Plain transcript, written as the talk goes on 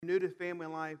new to Family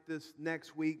Life, this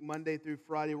next week, Monday through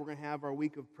Friday, we're going to have our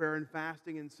week of prayer and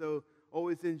fasting. And so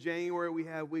always in January, we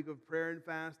have week of prayer and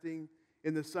fasting.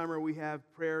 In the summer, we have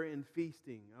prayer and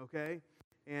feasting, okay?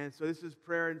 And so this is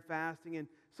prayer and fasting. And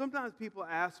sometimes people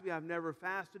ask me, I've never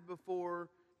fasted before.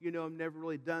 I've never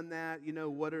really done that.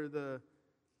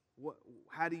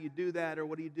 How do you do that, or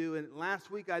what do you do? And last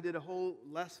week, I did a whole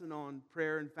lesson on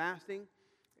prayer and fasting.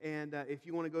 And if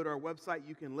you want to go to our website,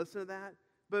 you can listen to that.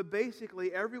 But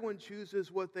basically, everyone chooses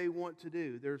what they want to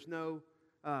do. There's no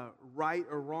right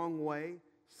or wrong way.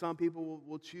 Some people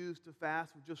will choose to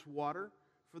fast with just water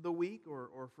for the week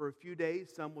or for a few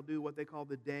days. Some will do what they call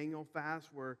the Daniel fast,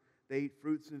 where they eat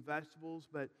fruits and vegetables.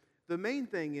 But the main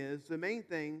thing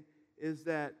is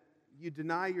that you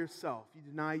deny yourself. You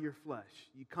deny your flesh.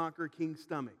 You conquer King's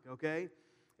stomach, okay?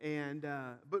 And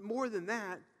but more than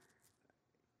that,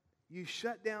 you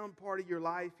shut down part of your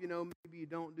life. Maybe you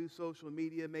don't do social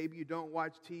media. Maybe you don't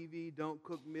watch TV, don't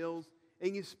cook meals.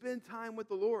 And you spend time with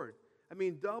the Lord. I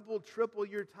mean, double, triple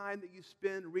your time that you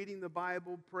spend reading the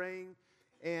Bible, praying.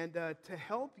 And to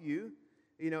help you,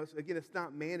 again, it's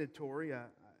not mandatory.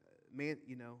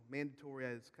 Mandatory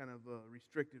is kind of a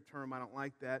restrictive term. I don't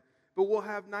like that. But we'll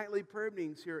have nightly prayer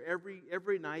meetings here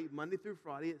every night, Monday through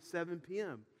Friday at 7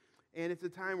 p.m. And it's a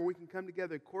time where we can come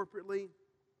together corporately.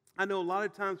 I know a lot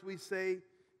of times we say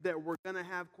that we're going to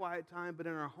have quiet time, but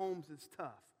in our homes it's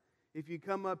tough. If you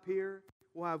come up here,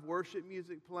 we'll have worship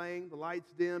music playing, the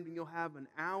lights dimmed, and you'll have an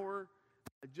hour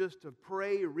just to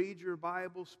pray, read your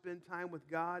Bible, spend time with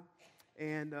God,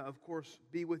 and of course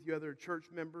be with your other church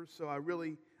members. So I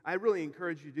really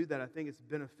encourage you to do that. I think it's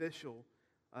beneficial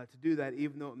to do that,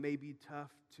 even though it may be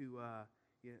tough to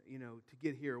to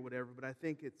get here or whatever. But I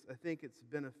think it's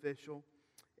beneficial,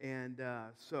 and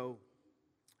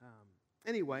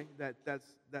anyway,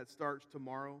 that starts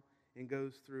tomorrow and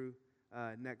goes through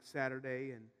next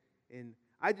Saturday, and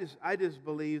I just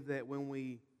believe that when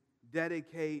we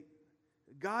dedicate,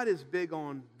 God is big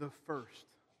on the first.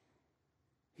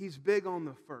 He's big on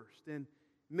the first, and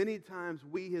many times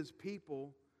we, His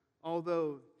people,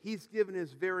 although He's given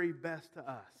His very best to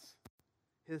us,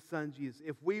 His Son Jesus,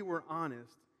 if we were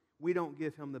honest, we don't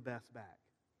give Him the best back.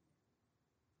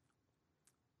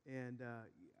 And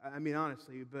I mean,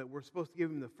 honestly, but we're supposed to give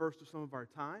Him the first of some of our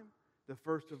time, the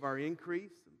first of our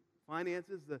increase,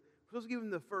 finances. We're supposed to give Him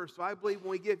the first. So I believe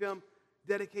when we give Him,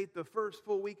 dedicate the first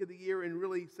full week of the year and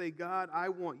really say, God, I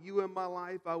want You in my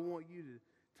life. I want You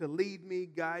to lead me,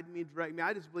 guide me, direct me.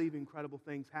 I just believe incredible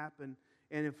things happen,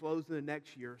 and it flows in the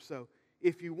next year. So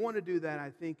if you want to do that,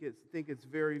 I think it's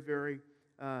very, very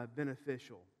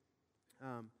beneficial.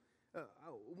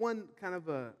 One kind of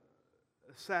a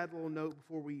sad little note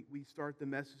before we start the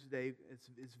message today.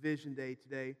 It's Vision Day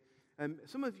today.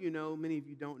 Some of you know, many of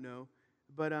you don't know,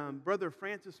 but Brother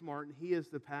Francis Martin, he is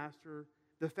the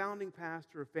founding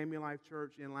pastor of Family Life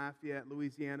Church in Lafayette,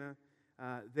 Louisiana.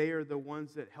 They are the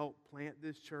ones that helped plant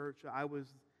this church. I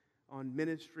was on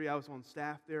ministry. I was on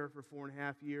staff there for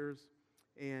 4.5 years,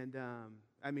 and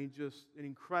I mean, just an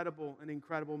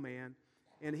incredible man.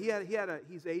 And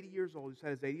he's 80 years old. He just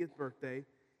had his 80th birthday.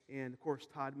 And, of course,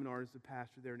 Todd Menard is the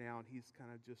pastor there now, and he's kind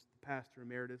of just the pastor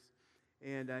emeritus.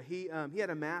 And he had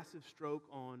a massive stroke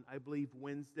on, I believe,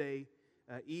 Wednesday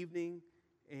evening.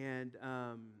 And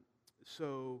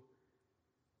so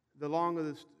the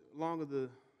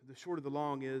short of the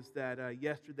long is that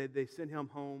yesterday they sent him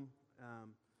home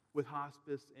with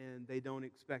hospice, and they don't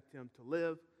expect him to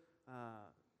live.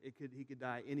 He could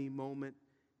die any moment.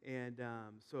 And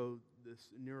so this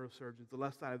neurosurgeon, the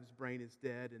left side of his brain is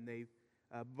dead, and they've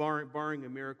barring a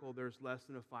miracle, there's less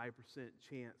than a 5%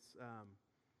 chance,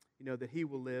 that he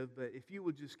will live. But if you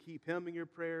would just keep him in your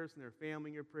prayers and their family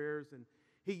in your prayers, and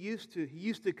he used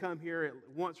to come here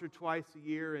once or twice a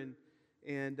year,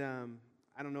 and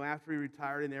I don't know, after he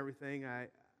retired and everything, I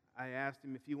asked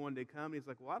him if he wanted to come, and he's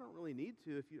like, well, I don't really need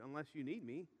to unless you need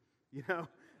me,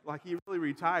 like he really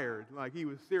retired, like he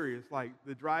was serious, like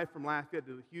the drive from Lafayette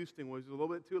to Houston was a little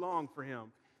bit too long for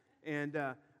him, and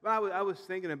but I was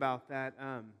thinking about that.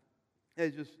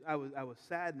 I was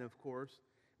saddened, of course,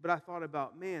 but I thought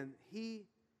about, man, he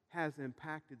has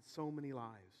impacted so many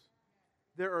lives.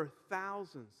 There are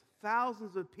thousands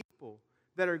of people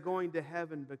that are going to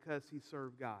heaven because he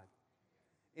served God,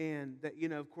 and that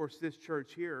of course, this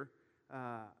church here.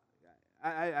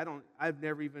 I've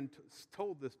never even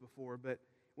told this before, but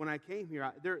when I came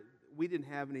here, we didn't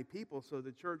have any people, so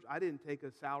the church. I didn't take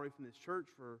a salary from this church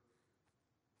for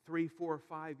 3, 4,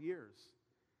 5 years.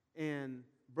 And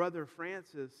Brother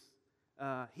Francis,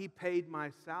 he paid my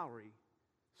salary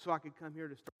so I could come here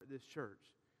to start this church.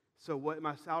 So what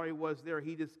my salary was there,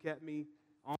 he just kept me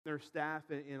on their staff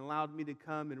and allowed me to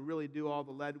come and really do all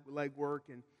the leg work.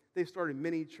 And they started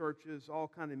many churches, all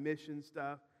kind of mission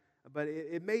stuff. But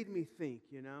it made me think,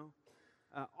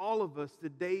 all of us, the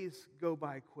days go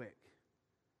by quick.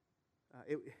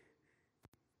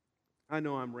 I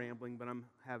know I'm rambling, but I'm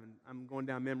going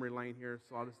down memory lane here,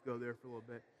 so I'll just go there for a little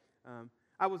bit.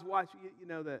 I was watching,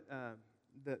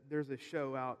 that there's a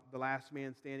show out, The Last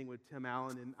Man Standing with Tim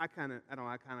Allen, and I kind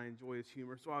of enjoy his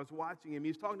humor. So I was watching him. He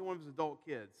was talking to one of his adult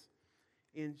kids,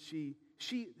 and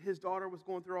his daughter was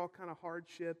going through all kind of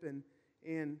hardship,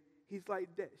 and she's like,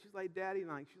 Daddy,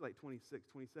 and she's like 26,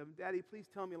 27. Daddy, please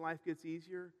tell me life gets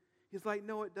easier. He's like,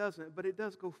 no, it doesn't, but it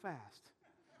does go fast.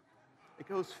 It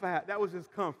goes fast. That was his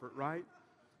comfort, right?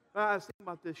 I was thinking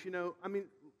about this,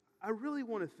 I really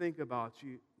want to think about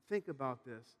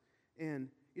this. And,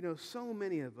 so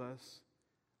many of us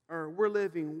we're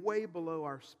living way below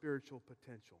our spiritual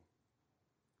potential.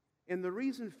 And the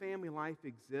reason family life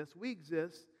exists, we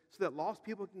exist so that lost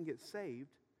people can get saved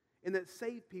and that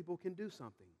saved people can do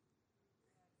something.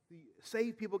 The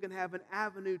saved people can have an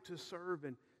avenue to serve.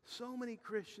 And so many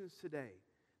Christians today,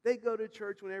 they go to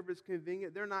church whenever it's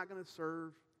convenient. They're not going to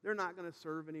serve. They're not going to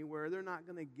serve anywhere. They're not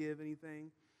going to give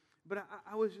anything. But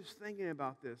I was just thinking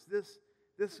about this.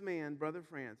 This man, Brother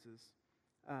Francis,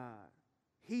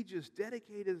 he just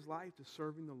dedicated his life to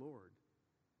serving the Lord.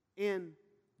 And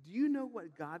do you know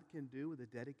what God can do with a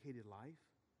dedicated life?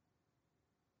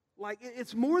 Like,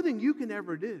 it's more than you can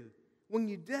ever do. When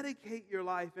you dedicate your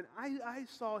life, and I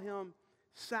saw him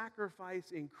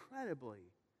sacrifice incredibly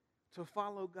to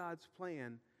follow God's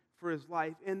plan for his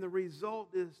life. And the result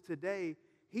is today,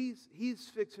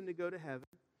 he's fixing to go to heaven,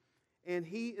 and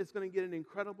he is going to get an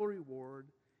incredible reward.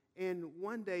 And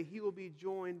one day he will be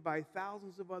joined by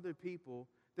thousands of other people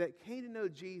that came to know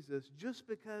Jesus just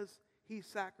because he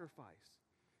sacrificed.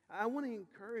 I want to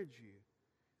encourage you.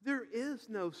 There is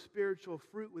no spiritual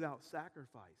fruit without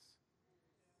sacrifice.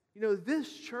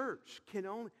 This church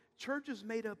church is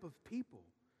made up of people.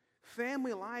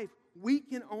 Family life, we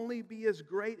can only be as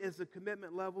great as the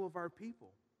commitment level of our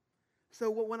people. So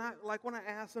when I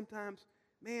ask sometimes,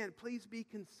 man, please be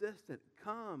consistent.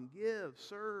 Come, give,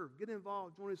 serve, get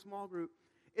involved, join a small group.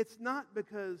 It's not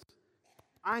because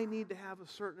I need to have a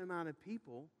certain amount of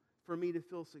people for me to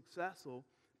feel successful,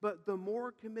 but the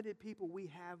more committed people we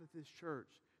have at this church,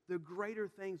 the greater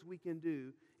things we can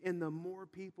do and the more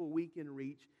people we can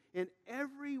reach. And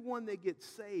everyone that gets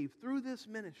saved through this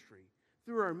ministry,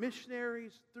 through our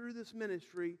missionaries, through this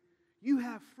ministry, you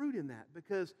have fruit in that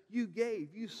because you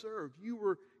gave, you served, you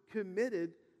were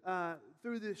committed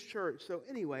through this church. So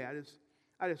anyway,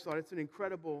 I just thought he's an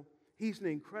incredible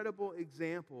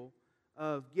example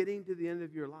of getting to the end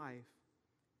of your life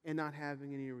and not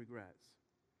having any regrets.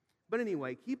 But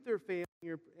anyway, keep their family in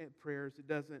your prayers. It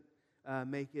doesn't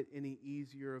make it any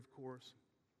easier, of course.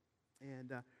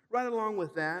 And right along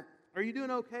with that, are you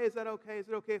doing okay? Is that okay? Is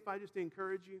it okay if I just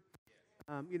encourage you?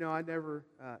 I never,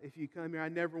 if you come here, I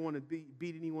never want to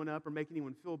beat anyone up or make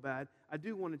anyone feel bad. I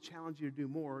do want to challenge you to do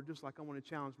more, just like I want to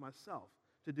challenge myself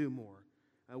to do more.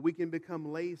 We can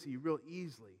become lazy real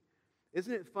easily.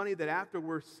 Isn't it funny that after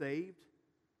we're saved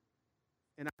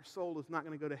and our soul is not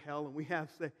going to go to hell and we have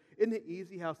saved, isn't it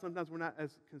easy how sometimes we're not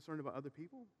as concerned about other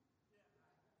people?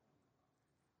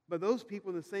 But those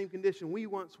people in the same condition we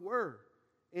once were,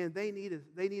 and they need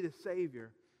a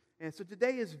Savior. And so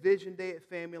today is Vision Day at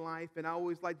Family Life, and I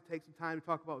always like to take some time to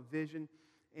talk about vision.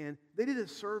 And they did a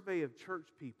survey of church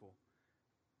people,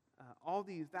 all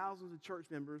these thousands of church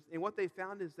members, and what they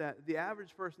found is that the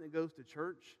average person that goes to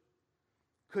church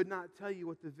could not tell you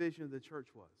what the vision of the church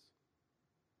was.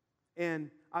 And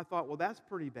I thought, well, that's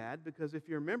pretty bad, because if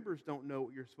your members don't know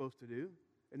what you're supposed to do,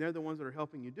 and they're the ones that are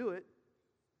helping you do it,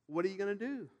 what are you going to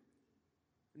do?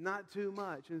 Not too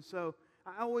much. And so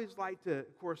I always like to,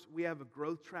 of course, we have a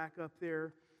growth track up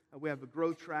there. We have a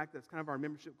growth track that's kind of our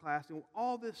membership class. And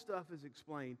all this stuff is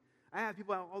explained. I have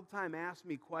people all the time ask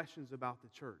me questions about the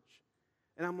church.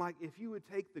 And I'm like, if you would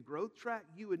take the growth track,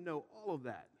 you would know all of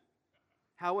that.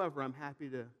 However, I'm happy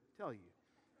to tell you.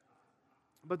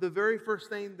 But the very first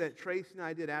thing that Tracy and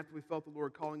I did after we felt the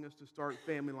Lord calling us to start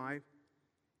Family Life,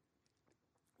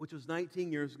 which was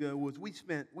 19 years ago, was we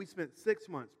spent 6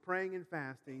 months praying and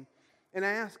fasting. And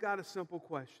I asked God a simple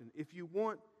question. If you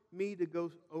want me to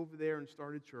go over there and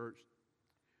start a church,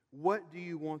 what do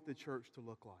you want the church to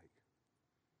look like?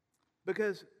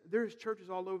 Because there's churches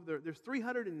all over there. There's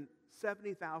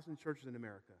 370,000 churches in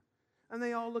America. And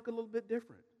they all look a little bit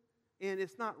different. And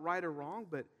it's not right or wrong,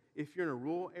 but if you're in a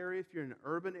rural area, if you're in an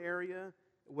urban area,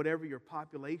 whatever your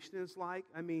population is like,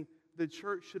 the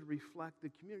church should reflect the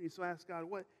community. So I asked God,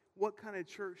 what kind of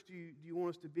church do you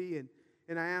want us to be?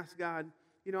 And I asked God,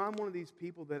 I'm one of these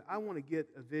people that I want to get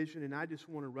a vision and I just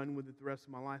want to run with it the rest of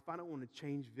my life. I don't want to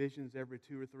change visions every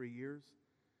 2 or 3 years.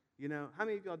 How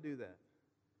many of y'all do that?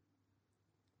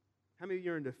 How many of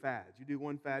you are into fads? You do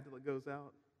one fad till it goes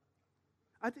out?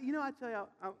 I tell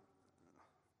you,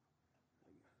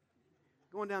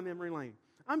 going down memory lane.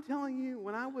 I'm telling you,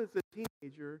 when I was a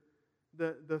teenager,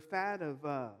 the fad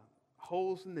of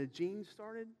holes in the jeans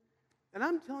started. And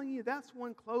I'm telling you, that's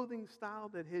one clothing style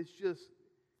that has just,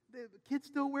 the kids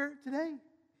still wear it today.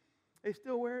 They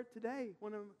still wear it today.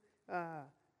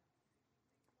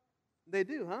 They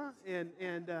do, huh?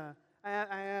 And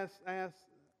I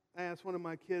asked one of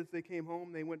my kids, they came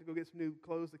home, they went to go get some new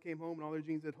clothes, they came home and all their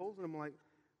jeans had holes in them.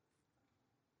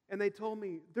 And they told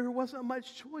me there wasn't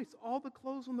much choice. All the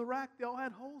clothes on the rack, they all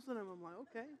had holes in them. I'm like,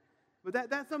 okay. But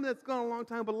that's something that's gone a long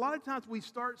time. But a lot of times we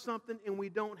start something and we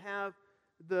don't have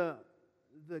the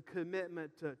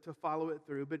commitment to follow it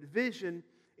through. But vision,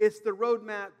 it's the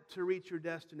roadmap to reach your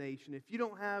destination. If you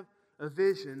don't have a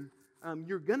vision,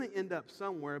 you're going to end up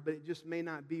somewhere, but it just may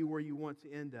not be where you want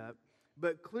to end up.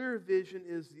 But clear vision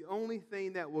is the only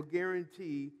thing that will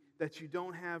guarantee that you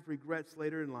don't have regrets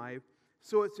later in life.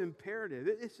 So it's imperative.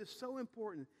 It's just so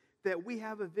important that we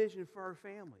have a vision for our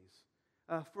families,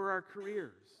 for our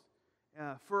careers,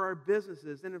 for our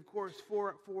businesses, and of course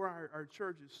for our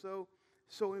churches.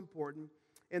 So important.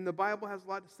 And the Bible has a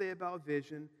lot to say about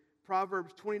vision.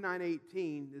 Proverbs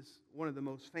 29:18 is one of the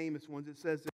most famous ones. It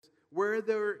says this: where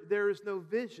there is no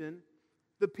vision,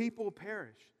 the people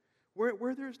perish.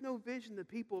 Where there's no vision, the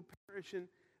people perish. And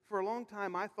for a long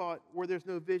time, I thought where there's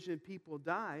no vision, people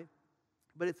die.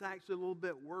 But it's actually a little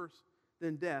bit worse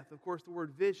than death. Of course, the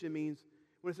word vision means,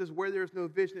 when it says where there's no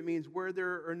vision, it means where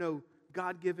there are no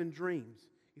God-given dreams.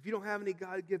 If you don't have any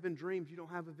God-given dreams, you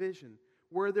don't have a vision.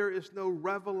 Where there is no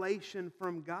revelation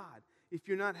from God. If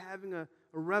you're not having a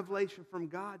revelation from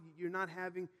God, you're not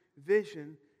having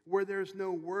vision. Where there's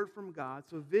no word from God.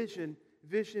 So vision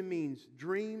means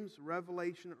dreams,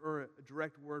 revelation, or a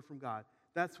direct word from God.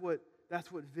 That's what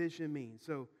vision means.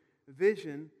 So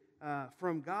vision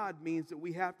from God means that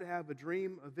we have to have a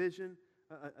dream, a vision,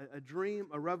 a dream,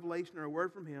 a revelation, or a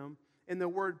word from Him. And the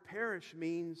word perish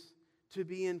means to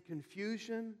be in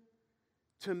confusion,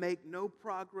 to make no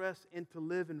progress, and to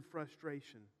live in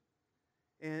frustration.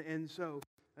 And so,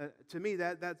 to me,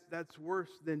 that's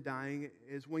worse than dying,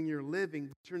 is when you're living,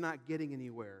 but you're not getting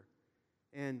anywhere.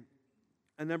 And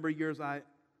a number of years, I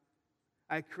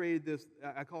created this,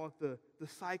 I call it the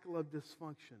cycle of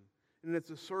dysfunction. And it's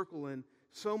a circle, and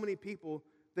so many people,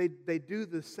 they do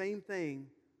the same thing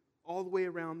all the way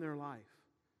around their life.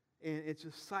 And it's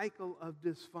a cycle of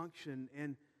dysfunction.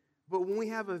 But when we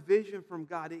have a vision from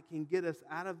God, it can get us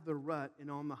out of the rut and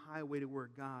on the highway to where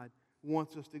God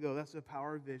wants us to go. That's the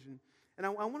power of vision. And I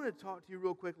want to talk to you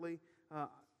real quickly.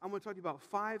 I'm going to talk to you about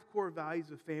 5 core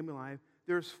values of family life.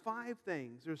 There's 5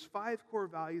 things. There's 5 core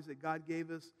values that God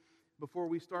gave us before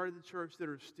we started the church that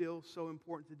are still so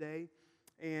important today.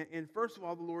 And first of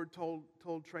all, the Lord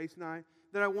told Trace and I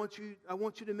that I want you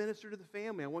to minister to the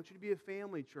family. I want you to be a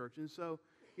family church. And so,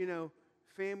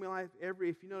 family life,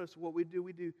 if you notice what we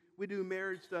do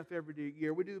marriage stuff every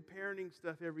year. We do parenting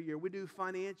stuff every year. We do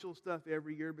financial stuff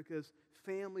every year because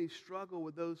families struggle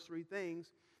with those 3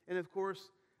 things. And of course,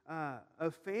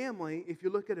 a family, if you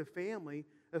look at a family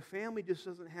just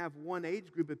doesn't have one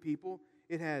age group of people.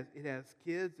 It has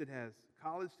kids, it has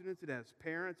college students, it has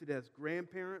parents, it has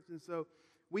grandparents. And so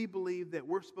we believe that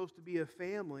we're supposed to be a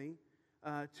family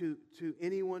to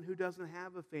anyone who doesn't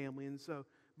have a family. And so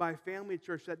by family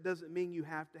church, that doesn't mean you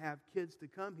have to have kids to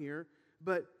come here,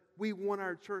 but we want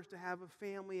our church to have a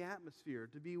family atmosphere,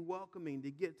 to be welcoming,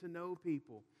 to get to know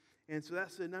people. And so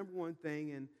that's the number one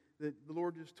thing. And the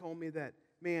Lord just told me that,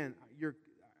 man,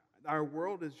 our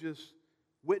world is just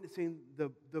witnessing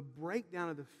the breakdown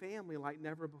of the family like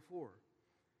never before.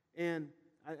 And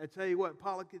I tell you what,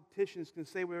 politicians can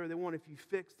say whatever they want. If you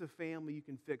fix the family, you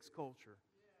can fix culture.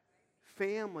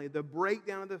 Family, the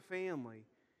breakdown of the family.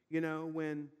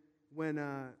 When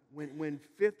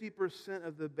 50%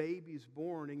 of the babies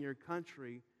born in your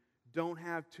country don't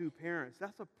have 2 parents,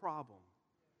 that's a problem.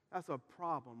 That's a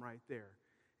problem right there.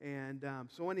 And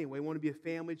so anyway, we want to be a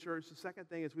family church. The second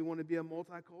thing is we want to be a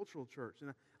multicultural church.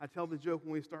 And I tell the joke,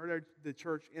 when we started the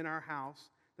church in our house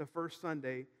the first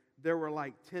Sunday, there were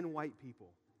like 10 white people.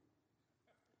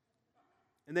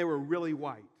 And they were really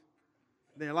white.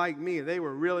 They're like me. They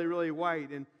were really, really white.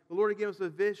 And the Lord gave us a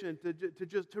vision to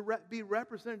be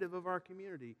representative of our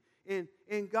community. And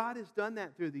God has done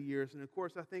that through the years. And of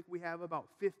course, I think we have about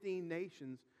 15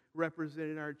 nations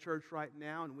represented in our church right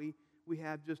now. And we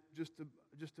have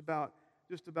just about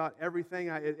everything.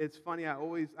 It's funny.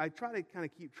 I try to kind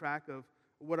of keep track of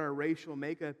what our racial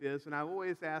makeup is, and I've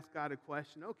always asked God a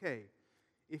question. Okay,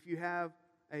 if you have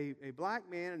a black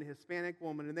man and a Hispanic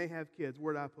woman and they have kids,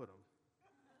 where do I put them?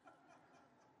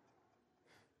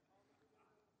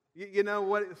 You know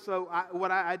what? So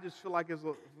I just feel like as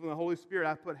from the Holy Spirit,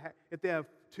 I put, if they have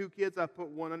 2 kids, I put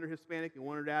one under Hispanic and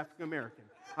one under African American.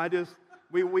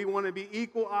 We want to be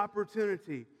equal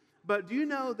opportunity. But do you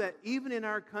know that even in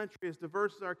our country, as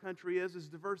diverse as our country is, as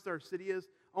diverse as our city is,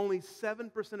 only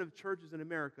 7% of churches in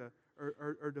America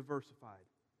are diversified.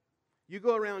 You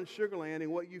go around Sugar Land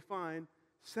and what you find,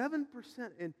 7%,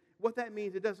 and what that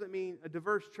means, it doesn't mean a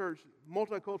diverse church,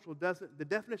 multicultural doesn't, the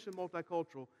definition of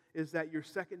multicultural is that your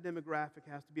second demographic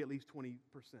has to be at least 20%.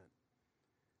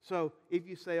 So if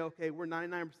you say, okay, we're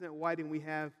 99% white and we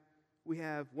have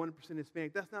 1%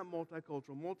 Hispanic, that's not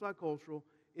multicultural. Multicultural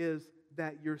is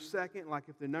that your second, like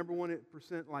if the number 1%,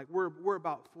 like we're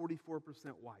about 44%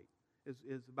 white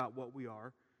is about what we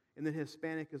are. And then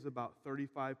Hispanic is about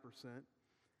 35%.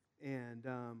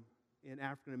 And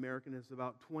African American is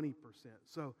about 20%.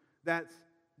 So that's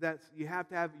you have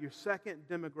to have your second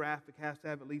demographic has to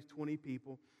have at least 20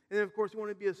 people. And then of course we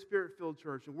want to be a Spirit-filled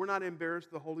church. And we're not embarrassed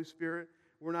of the Holy Spirit.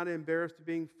 We're not embarrassed of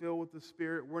being filled with the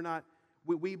Spirit.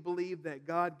 We believe that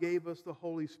God gave us the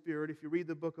Holy Spirit. If you read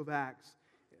the book of Acts,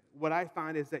 what I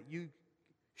find is that you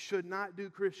should not do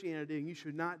Christianity and you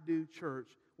should not do church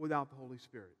without the Holy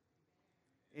Spirit.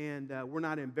 And we're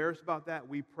not embarrassed about that.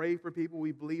 We pray for people.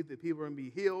 We believe that people are going to be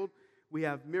healed. We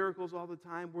have miracles all the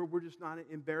time. We're just not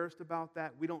embarrassed about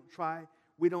that. We don't try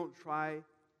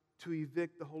to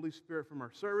evict the Holy Spirit from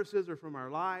our services or from our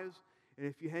lives. And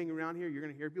if you hang around here, you're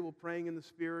going to hear people praying in the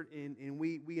Spirit, and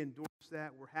we endorse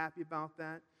that. We're happy about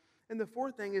that. And the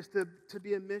fourth thing is to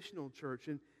be a missional church.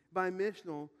 And by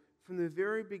missional, from the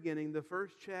very beginning, the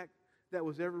first check that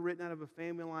was ever written out of a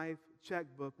Family Life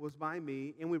checkbook was by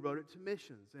me, and we wrote it to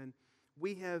missions. And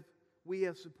we have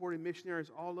supported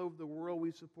missionaries all over the world.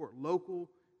 We support local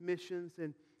missions,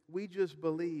 and we just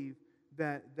believe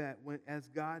that as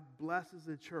God blesses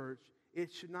the church,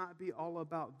 it should not be all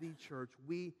about the church.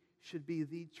 We should be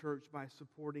the church by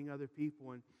supporting other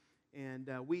people. And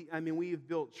we have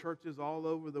built churches all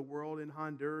over the world, in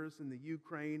Honduras, in the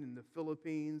Ukraine, in the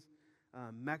Philippines,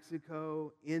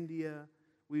 Mexico, India.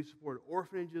 We've supported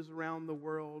orphanages around the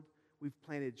world. We've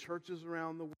planted churches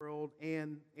around the world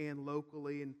and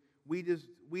locally. And we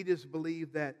just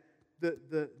believe that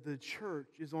the church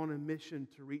is on a mission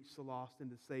to reach the lost and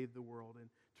to save the world and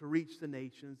to reach the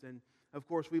nations. And of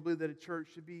course, we believe that a church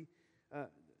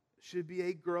should be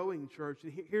a growing church.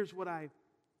 And here's what I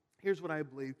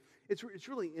believe. It's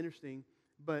really interesting,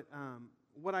 but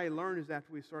what I learned is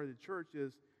after we started the church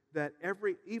is that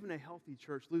even a healthy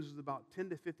church loses about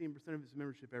 10 to 15% of its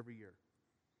membership every year.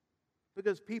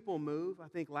 Because people move. I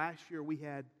think last year we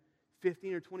had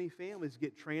 15 or 20 families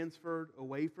get transferred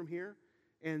away from here.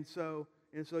 And so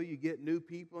you get new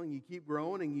people and you keep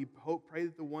growing and you pray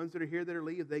that the ones that are here that are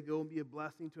leave, they go and be a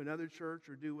blessing to another church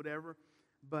or do whatever.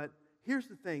 But here's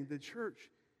the thing, the church,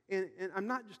 and I'm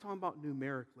not just talking about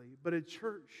numerically, but a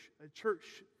church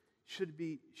should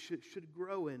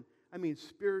grow in,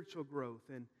 spiritual growth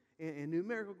and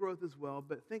numerical growth as well.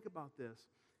 But think about this.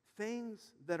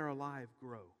 Things that are alive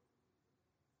grow.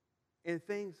 And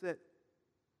things that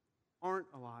aren't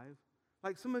alive,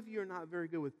 like some of you are not very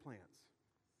good with plants.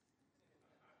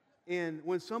 And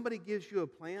when somebody gives you a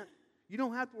plant, you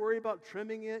don't have to worry about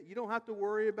trimming it. You don't have to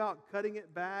worry about cutting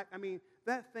it back.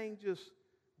 That thing just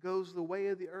goes the way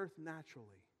of the earth naturally.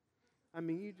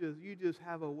 You just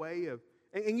have a way of,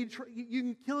 and you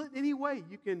can kill it any way.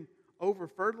 You can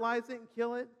over-fertilize it and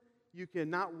kill it. You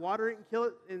can not water it and kill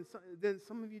it. And then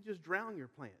some of you just drown your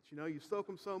plants. You soak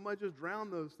them so much, just drown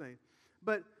those things.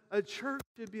 But a church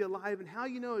should be alive. And how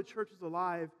you know a church is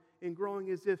alive and growing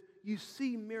is if you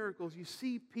see miracles, you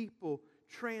see people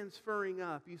transferring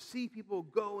up, you see people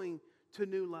going to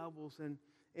new levels, and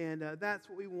that's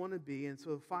what we want to be. And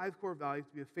so 5 core values: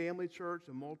 to be a family church,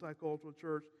 a multicultural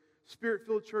church,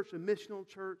 Spirit-filled church, a missional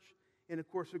church, and of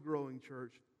course a growing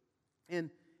church.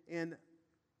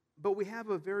 But we have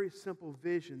a very simple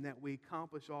vision that we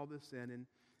accomplish all this in. And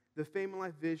the Family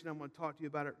Life vision, I'm going to talk to you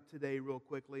about it today real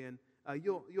quickly, and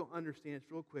you'll understand it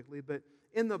real quickly. But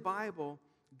in the Bible,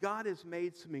 God has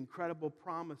made some incredible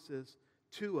promises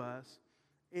to us.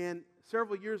 And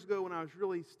several years ago when I was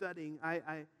really studying,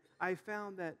 I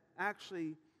found that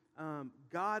actually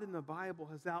God in the Bible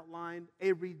has outlined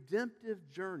a redemptive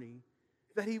journey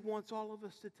that He wants all of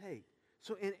us to take.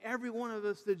 So in every one of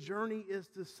us, the journey is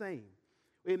the same.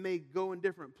 It may go in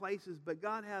different places, but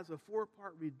God has a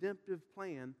 4-part redemptive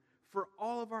plan for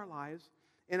all of our lives.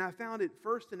 And I found it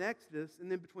first in Exodus,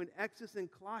 and then between Exodus and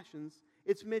Colossians,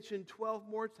 It's mentioned 12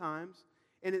 more times,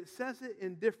 and it says it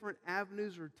in different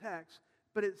avenues or texts,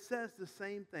 but it says the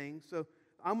same thing. So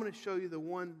I'm going to show you the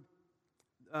one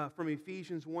from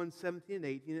Ephesians 1, 17 and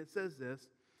 18. It says this: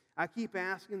 I keep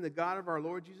asking the God of our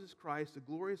Lord Jesus Christ, the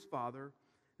glorious Father,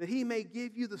 that He may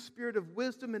give you the spirit of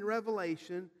wisdom and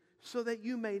revelation so that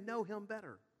you may know Him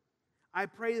better. I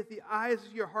pray that the eyes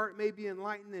of your heart may be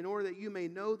enlightened in order that you may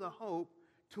know the hope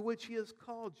to which He has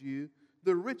called you,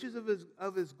 the riches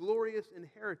of His glorious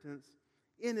inheritance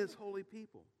in His holy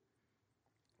people.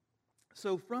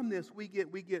 So from this, we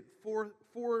get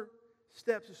four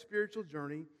steps of spiritual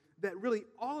journey that really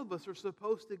all of us are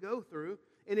supposed to go through.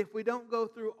 And if we don't go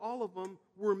through all of them,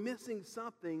 we're missing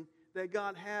something that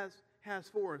God has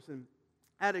for us. And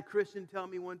I had a Christian tell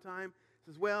me one time,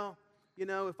 says, well, you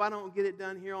know, if I don't get it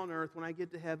done here on earth, when I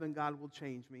get to heaven, God will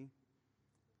change me.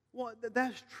 Well,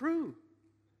 that's true.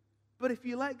 But if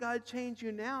you let God change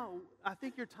you now, I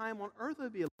think your time on earth will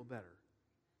be a little better.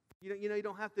 You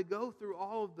don't have to go through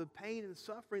all of the pain and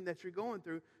suffering that you're going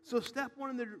through. So step one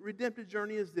in the redemptive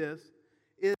journey is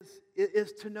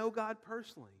to know God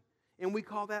personally. And we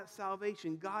call that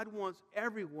salvation. God wants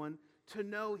everyone to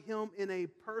know Him in a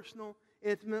personal,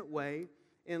 intimate way.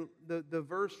 And the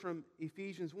verse from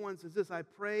Ephesians 1 says this: I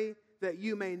pray that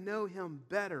you may know Him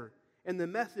better. And the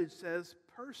message says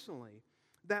personally.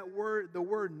 That word, the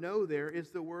word know there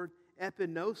is the word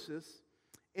epignosis.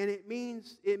 And it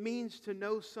means to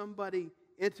know somebody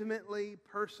intimately,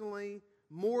 personally,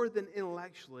 more than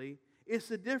intellectually. It's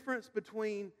the difference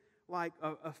between like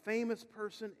a famous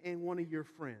person and one of your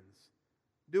friends.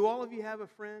 Do all of you have a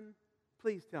friend?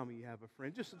 Please tell me you have a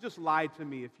friend. Just lie to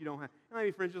me if you don't have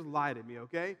any friends. Just lie to me,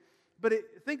 okay? But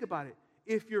think about it.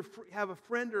 If you have a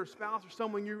friend or a spouse or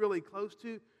someone you're really close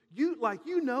to,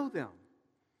 you know them.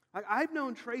 Like I've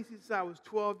known Tracy since I was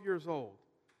 12 years old.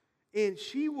 And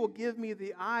she will give me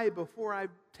the eye before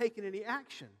I've taken any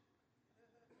action.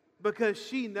 Because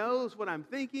she knows what I'm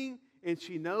thinking and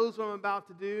she knows what I'm about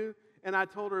to do. And I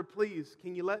told her, please,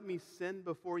 can you let me sin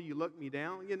before you look me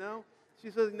down, you know?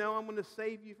 She says, no, I'm going to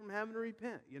save you from having to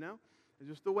repent, you know? It's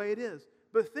just the way it is.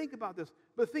 But think about this.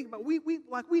 We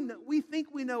think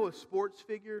we know a sports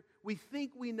figure. We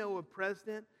think we know a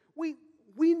president. We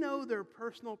know their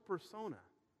personal persona.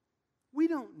 We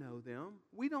don't know them.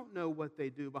 We don't know what they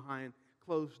do behind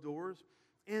closed doors.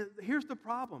 And here's the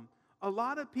problem. A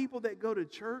lot of people that go to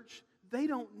church, they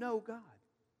don't know God.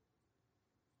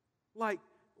 Like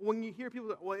when you hear people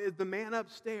say, well, is the man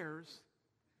upstairs?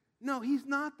 No, He's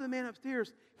not the man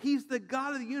upstairs. He's the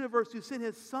God of the universe who sent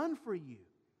His Son for you.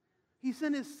 He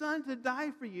sent His Son to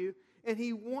die for you, and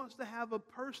He wants to have a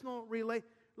personal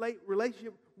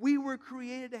relationship. We were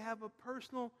created to have a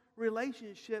personal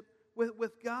relationship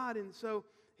with God, and so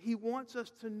He wants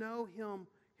us to know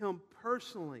Him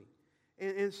personally.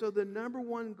 And so the number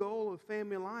one goal of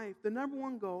family life, the number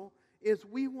one goal is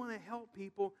we want to help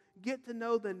people get to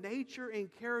know the nature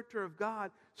and character of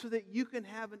God so that you can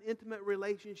have an intimate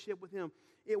relationship with Him.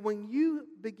 When you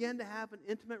begin to have an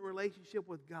intimate relationship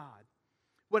with God,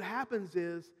 what happens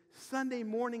is Sunday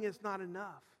morning is not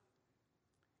enough.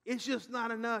 It's just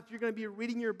not enough. You're going to be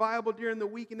reading your Bible during the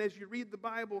week, and as you read the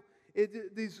Bible,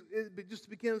 it just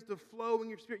begins to flow in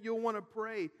your spirit. You'll want to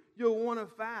pray. You'll want to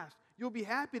fast. You'll be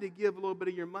happy to give a little bit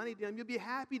of your money to Him. You'll be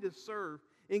happy to serve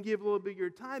and give a little bit of your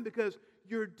time because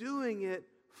you're doing it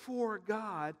for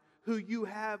God who you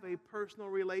have a personal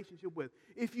relationship with.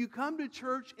 If you come to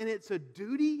church and it's a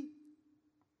duty,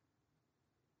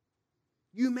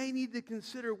 you may need to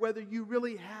consider whether you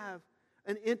really have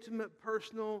an intimate,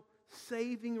 personal,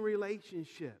 saving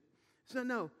relationship. So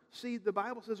no, see, the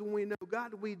Bible says when we know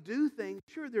God, we do things.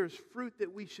 Sure, there's fruit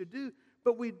that we should do,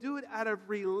 but we do it out of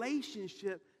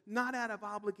relationship, not out of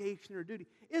obligation or duty.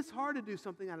 It's hard to do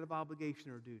something out of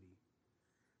obligation or duty.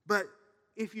 But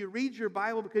if you read your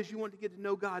Bible because you want to get to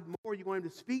know God more, you want Him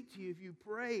to speak to you, if you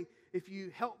pray, if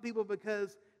you help people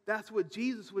because that's what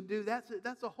Jesus would do,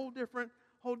 that's a whole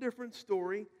different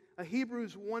story.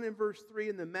 Hebrews 1 and verse 3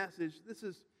 in the Message,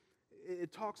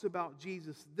 it talks about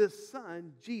Jesus. This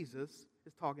Son, Jesus,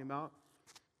 is talking about,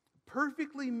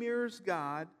 perfectly mirrors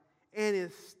God and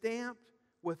is stamped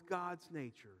with God's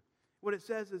nature. What it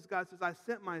says is God says, I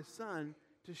sent my Son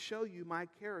to show you my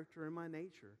character and my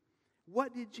nature.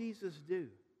 What did Jesus do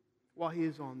while He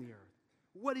was on the earth?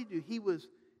 What did He do? He was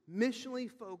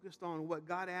missionally focused on what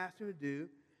God asked Him to do.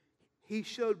 He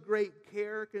showed great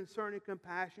care, concern, and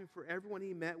compassion for everyone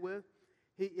He met with.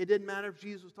 It didn't matter if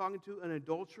Jesus was talking to an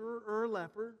adulterer or a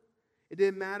leper. It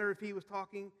didn't matter if He was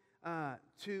talking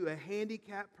to a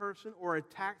handicapped person or a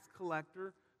tax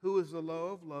collector who was the low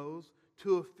of lows,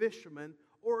 to a fisherman,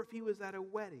 or if He was at a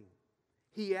wedding.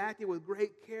 He acted with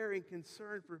great care and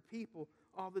concern for people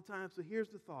all the time. So here's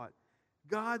the thought.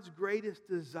 God's greatest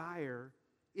desire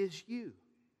is you.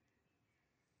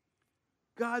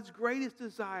 God's greatest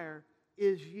desire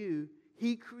is you.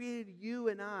 He created you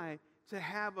and I to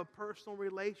have a personal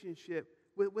relationship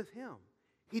with Him.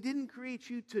 He didn't create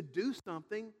you to do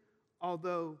something,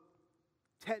 although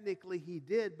technically He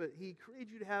did, but He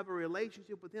created you to have a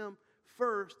relationship with Him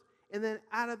first, and then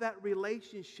out of that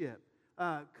relationship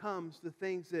comes the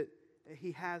things that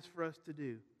He has for us to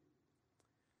do.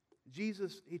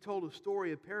 Jesus, He told a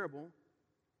story, a parable,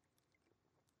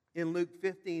 in Luke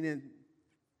 15, and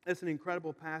that's an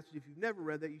incredible passage. If you've never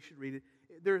read that, you should read it.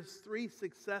 There's 3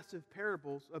 successive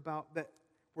parables about that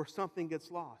where something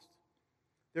gets lost.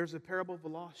 There's a parable of a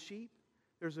lost sheep,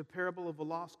 there's a parable of a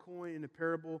lost coin, and a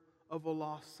parable of a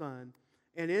lost son.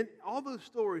 And in all those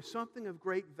stories, something of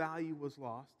great value was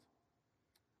lost.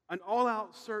 An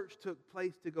all-out search took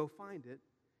place to go find it,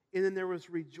 and then there was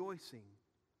rejoicing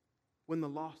when the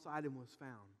lost item was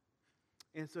found.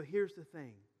 And so here's the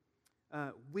thing.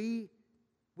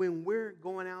 When we're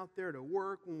going out there to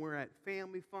work, when we're at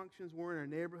family functions, when we're in our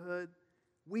neighborhood,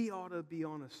 we ought to be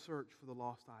on a search for the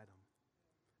lost item.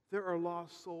 There are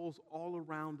lost souls all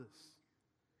around us.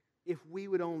 If we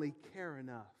would only care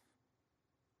enough,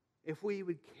 if we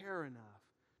would care enough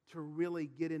to really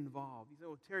get involved. You say,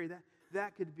 well, Terry,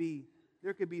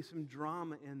 there could be some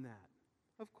drama in that.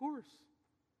 Of course.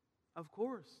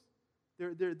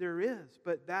 There is,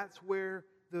 but that's where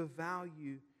the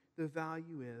value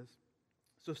is.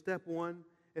 So step 1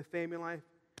 at Family Life,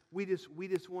 we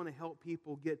just want to help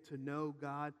people get to know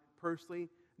God personally.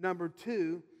 Number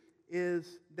 2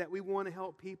 is that we want to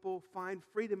help people find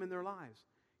freedom in their lives.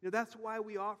 You know, that's why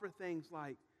we offer things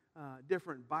like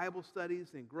different Bible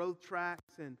studies and growth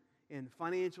tracks and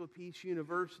Financial Peace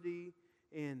University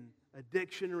and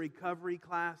addiction recovery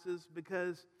classes,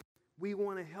 because we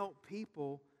want to help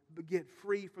people get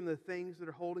free from the things that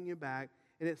are holding you back.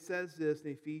 And it says this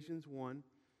in Ephesians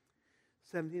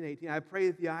 1:17-18. I pray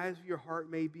that the eyes of your heart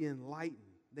may be enlightened.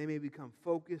 They may become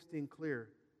focused and clear.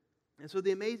 And so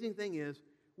the amazing thing is,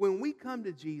 when we come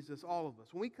to Jesus, all of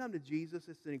us, when we come to Jesus,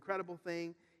 it's an incredible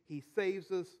thing. He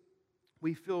saves us.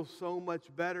 We feel so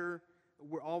much better.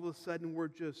 All of a sudden, we're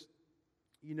just,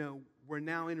 we're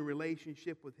now in a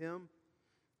relationship with Him.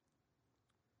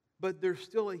 But there's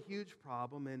still a huge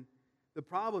problem, and the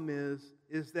problem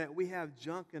is that we have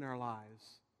junk in our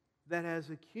lives that has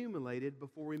accumulated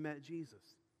before we met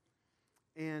Jesus.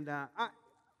 And I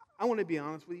want to be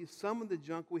honest with you. Some of the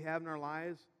junk we have in our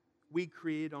lives, we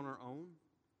create on our own.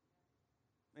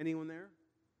 Anyone there?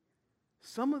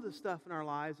 Some of the stuff in our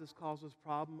lives that's caused us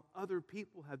problem, other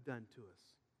people have done to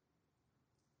us.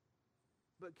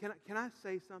 But can I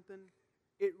say something?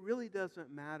 It really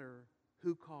doesn't matter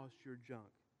who caused your junk.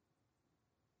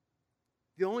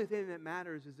 The only thing that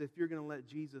matters is if you're going to let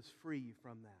Jesus free you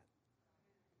from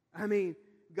that. I mean,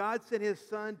 God sent His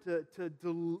Son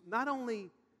to not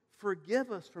only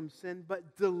forgive us from sin,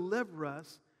 but deliver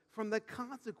us from the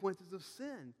consequences of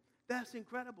sin. That's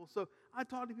incredible. So I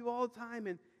talk to people all the time,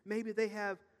 and maybe they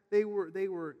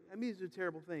were, I mean, these are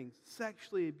terrible things.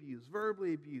 Sexually abused,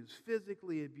 verbally abused,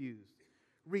 physically abused,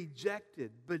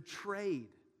 rejected, betrayed.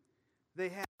 They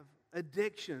have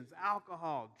addictions,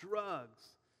 alcohol,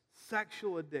 drugs,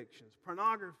 sexual addictions,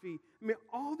 pornography. I mean,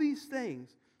 all these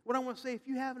things. What I want to say, if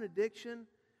you have an addiction,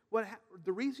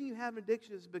 the reason you have an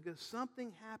addiction is because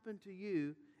something happened to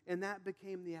you and that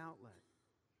became the outlet.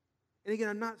 And again,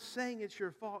 I'm not saying it's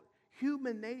your fault.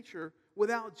 Human nature,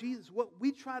 without Jesus, what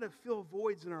we try to fill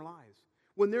voids in our lives.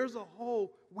 When there's a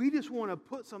hole, we just want to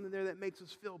put something there that makes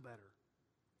us feel better.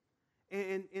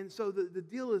 And so the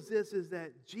deal is this, is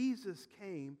that Jesus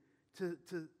came to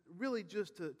really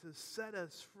just to set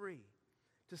us free.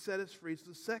 To set us free. So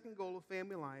the second goal of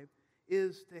Family Life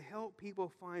is to help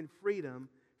people find freedom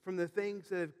from the things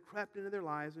that have crept into their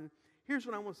lives. And here's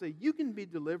what I want to say. You can be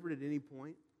delivered at any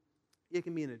point. It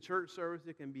can be in a church service.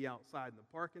 It can be outside in the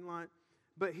parking lot.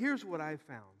 But here's what I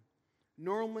found.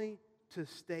 Normally, to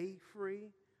stay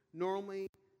free, normally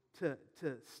to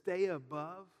stay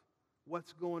above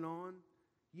what's going on,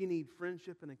 you need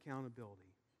friendship and accountability.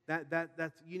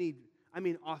 You need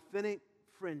authentic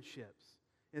friendships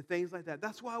and things like that.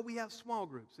 That's why we have small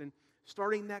groups. And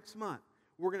starting next month,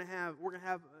 we're gonna have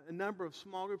a number of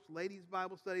small groups, ladies'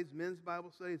 Bible studies, men's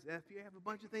Bible studies, FU. Have a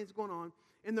bunch of things going on.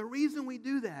 And the reason we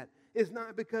do that is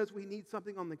not because we need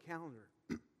something on the calendar.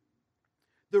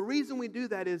 The reason we do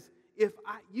that is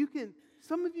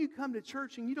some of you come to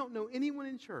church and you don't know anyone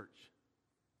in church.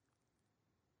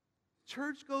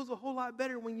 Church goes a whole lot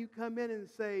better when you come in and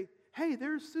say, hey,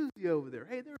 there's Susie over there.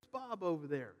 Hey, there's Bob over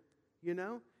there.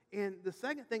 And the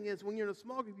second thing is when you're in a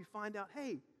small group, you find out,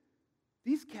 hey,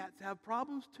 these cats have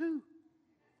problems too.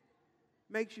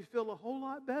 Makes you feel a whole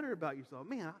lot better about yourself.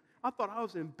 Man, I thought I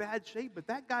was in bad shape, but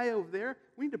that guy over there,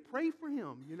 we need to pray for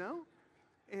him, you know?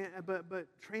 But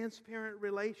transparent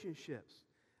relationships.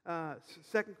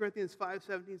 2 Corinthians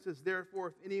 5:17 says, therefore,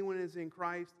 if anyone is in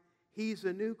Christ, he's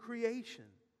a new creation.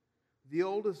 The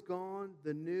old is gone,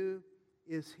 the new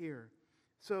is here.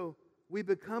 So we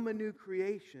become a new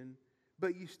creation,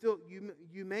 but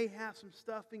you may have some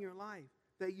stuff in your life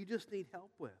that you just need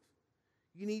help with.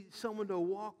 You need someone to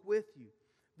walk with you.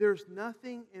 There's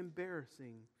nothing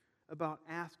embarrassing about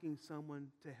asking someone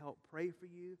to help pray for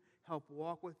you, help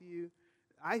walk with you.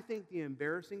 I think the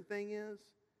embarrassing thing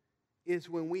is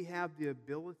when we have the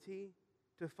ability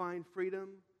to find freedom,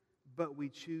 but we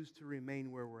choose to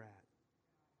remain where we're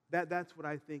at. That's what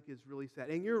I think is really sad.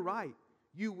 And you're right.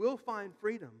 You will find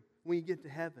freedom when you get to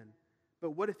heaven.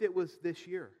 But what if it was this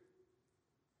year?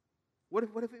 What if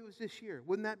it was this year?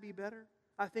 Wouldn't that be better?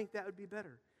 I think that would be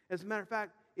better. As a matter of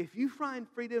fact, if you find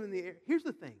freedom in the area, here's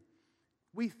the thing.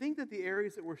 We think that the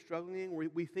areas that we're struggling in,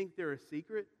 we think they're a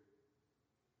secret,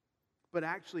 but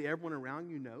actually everyone around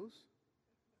you knows.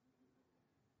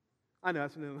 I know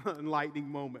that's an enlightening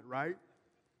moment, right?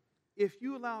 If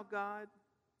you allow God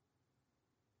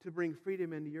to bring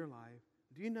freedom into your life,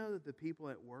 do you know that the people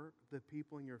at work, the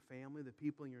people in your family, the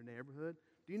people in your neighborhood,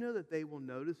 do you know that they will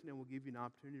notice and it will give you an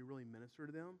opportunity to really minister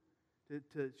to them?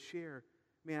 To share,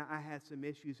 man, I had some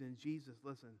issues in Jesus.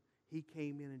 Listen, He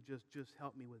came in and just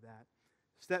helped me with that.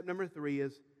 Step number 3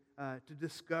 is to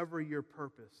discover your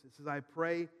purpose. It says, I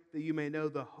pray that you may know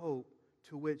the hope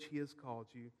to which He has called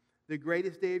you. The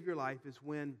greatest day of your life is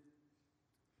when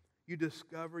you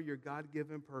discover your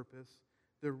God-given purpose.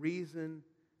 The reason,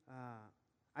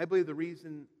 I believe the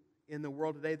reason in the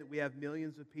world today that we have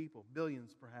millions of people,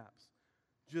 billions perhaps,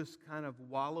 just kind of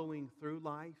wallowing through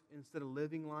life instead of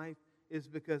living life is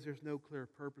because there's no clear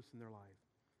purpose in their life.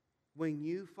 When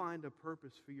you find a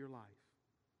purpose for your life,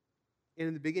 and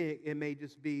in the beginning it may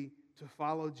just be to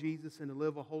follow Jesus and to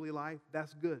live a holy life,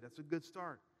 that's good. That's a good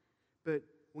start. But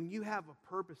when you have a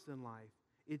purpose in life,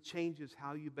 it changes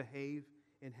how you behave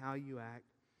and how you act.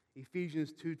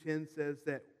 Ephesians 2:10 says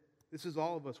that this is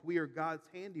all of us. We are God's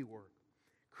handiwork,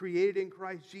 created in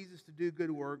Christ Jesus to do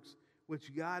good works,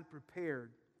 which God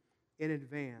prepared in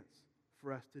advance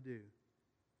for us to do.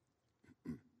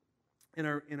 In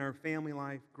our family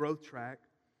life growth track,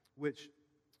 which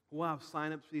we'll have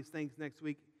sign-ups for these things next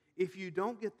week. If you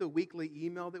don't get the weekly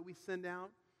email that we send out,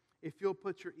 if you'll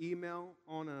put your email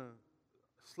on a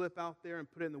slip out there and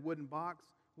put it in the wooden box,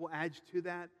 we'll add you to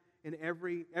that. And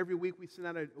every week we send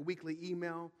out a weekly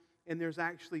email, and there's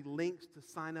actually links to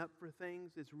sign up for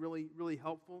things. It's really, really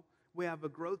helpful. We have a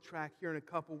growth track here in a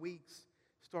couple weeks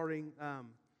starting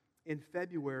in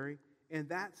February, and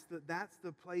that's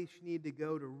the place you need to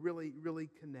go to really, really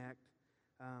connect.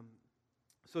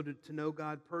 So to know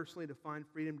God personally, to find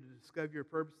freedom, to discover your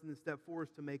purpose, and then step 4 is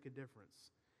to make a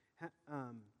difference.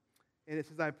 And it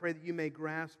says, I pray that you may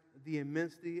grasp the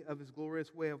immensity of His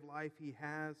glorious way of life He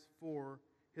has for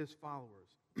His followers.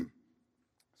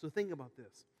 So think about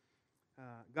this.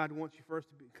 God wants you first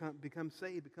to become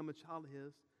saved, become a child of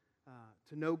His,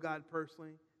 to know God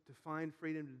personally, to find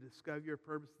freedom, to discover your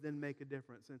purpose, then make a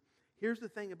difference. And here's the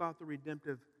thing about the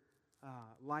redemptive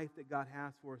life that God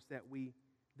has for us that we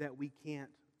can't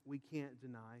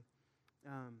deny.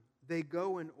 They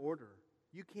go in order.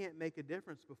 You can't make a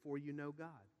difference before you know God.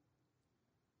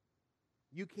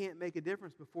 You can't make a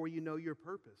difference before you know your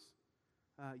purpose.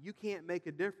 You can't make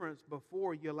a difference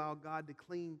before you allow God to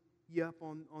clean you up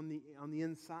on the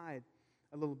inside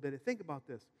a little bit. Think about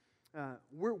this.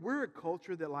 We're a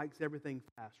culture that likes everything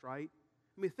fast, right?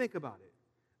 I mean, think about it.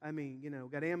 I mean,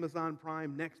 got Amazon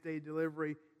Prime, next day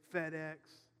delivery, FedEx,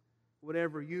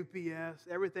 whatever, UPS,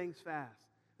 everything's fast.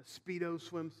 Speedo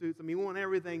swimsuits. I mean, we want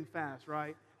everything fast,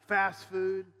 right? Fast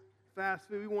food.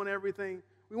 We want everything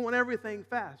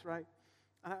fast, right?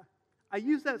 I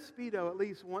use that Speedo at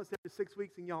least once every 6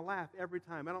 weeks, and y'all laugh every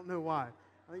time. I don't know why.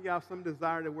 I think you have some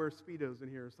desire to wear Speedos in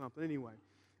here or something. Anyway,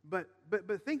 but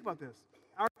think about this.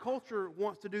 Our culture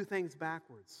wants to do things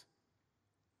backwards.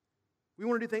 We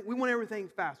want everything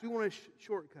fast. We want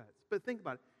shortcuts. But think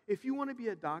about it. If you want to be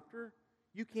a doctor,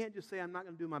 you can't just say, I'm not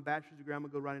going to do my bachelor's degree, I'm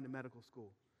going to go right into medical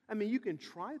school. I mean, you can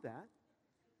try that.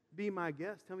 Be my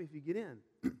guest. Tell me if you get in.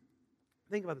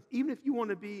 Think about this. Even if you want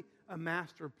to be a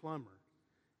master plumber,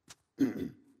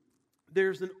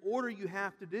 there's an order you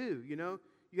have to do,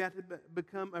 You have to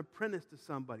become apprentice to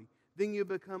somebody. Then you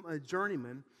become a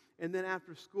journeyman. And then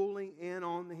after schooling and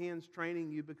on-the-hands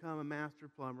training, you become a master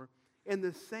plumber. And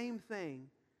the same thing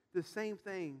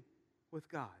with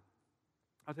God.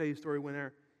 I'll tell you a story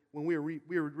when we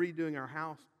were redoing our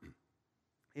house,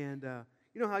 and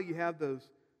you know how you have those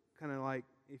kind of like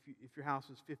if your house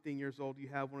is 15 years old, you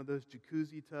have one of those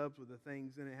jacuzzi tubs with the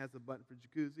things in it, has a button for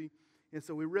jacuzzi, and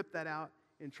so we ripped that out,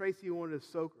 and Tracy wanted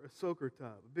a soaker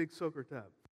tub, a big soaker tub,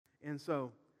 and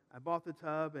so I bought the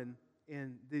tub,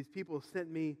 and these people sent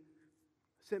me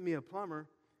a plumber,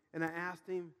 and I asked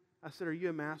him, I said, "Are you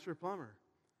a master plumber?"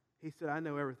 He said, "I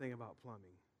know everything about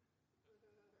plumbing."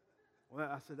 Well,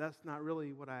 I said, "That's not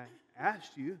really what I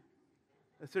asked you."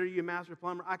 I said, "Are you a master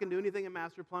plumber?" "I can do anything a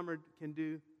master plumber can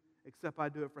do, except I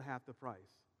do it for half the price."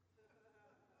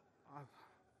 That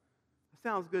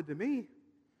sounds good to me.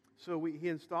 So he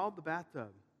installed the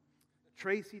bathtub.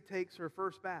 Tracy takes her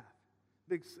first bath,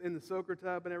 big in the soaker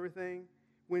tub and everything.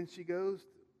 When she goes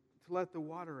to let the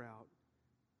water out,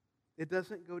 it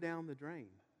doesn't go down the drain.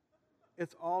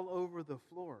 It's all over the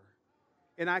floor.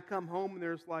 And I come home and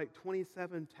there's like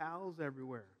 27 towels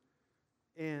everywhere.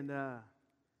 And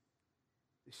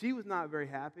she was not very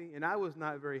happy, and I was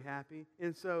not very happy.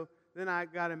 And so then I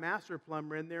got a master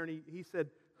plumber in there, and he said,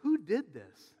 "Who did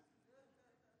this?"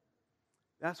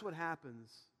 That's what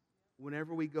happens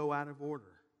whenever we go out of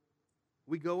order.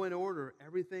 We go in order,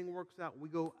 everything works out. We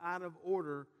go out of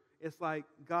order, it's like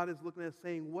God is looking at us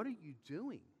saying, "What are you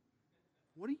doing?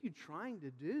 What are you trying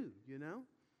to do?" You know?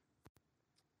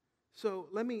 So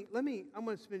I'm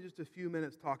going to spend just a few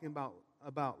minutes talking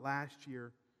about last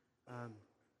year,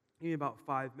 maybe about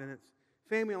 5 minutes.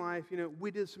 Family Life,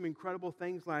 we did some incredible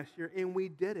things last year, and we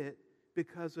did it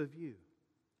because of you.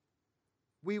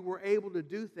 We were able to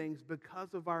do things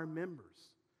because of our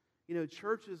members.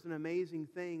 Church is an amazing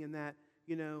thing in that,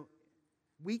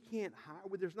 we can't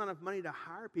hire, there's not enough money to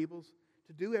hire people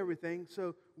to do everything,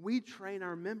 so we train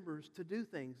our members to do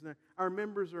things. And our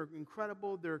members are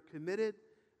incredible, they're committed,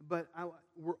 but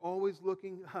we're always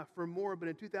looking for more. But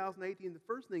in 2018, the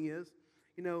first thing is,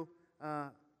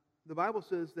 the Bible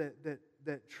says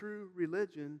that true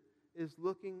religion is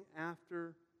looking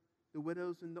after the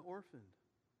widows and the orphaned.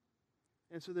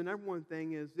 And so the number one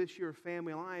thing is this year,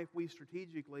 Family Life,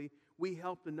 we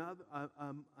helped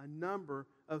a number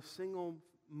of single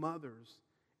mothers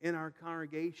in our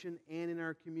congregation and in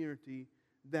our community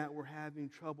that were having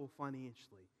trouble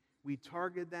financially. We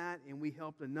targeted that, and we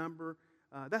helped a number.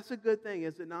 That's a good thing,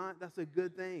 is it not? That's a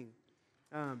good thing.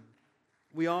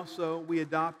 We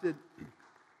adopted,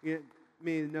 you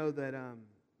may know that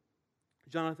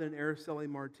Jonathan and Araceli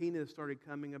Martinez started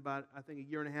coming about, I think, a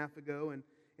year and a half ago, and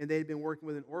they had been working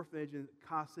with an orphanage in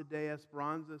Casa de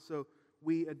Esperanza, so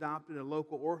we adopted a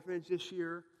local orphanage this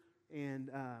year,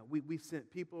 and we sent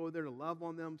people over there to love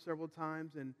on them several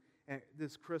times, and at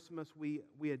this Christmas, we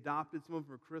adopted some of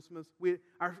them for Christmas.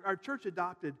 Our church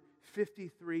adopted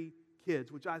 53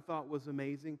 kids, which I thought was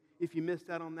amazing. If you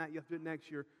missed out on that, you have to do it next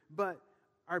year. But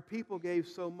our people gave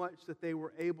so much that they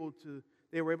were able to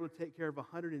take care of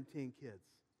 110 kids.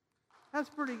 That's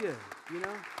pretty good,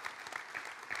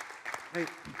 Hey,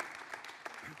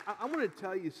 I want to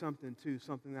tell you something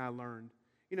that I learned.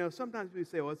 Sometimes we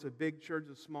say, "Well, it's a big church,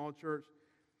 a small church."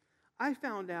 I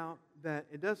found out that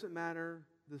it doesn't matter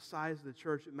the size of the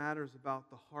church, it matters about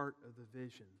the heart of the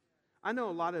vision. I know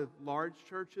a lot of large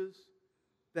churches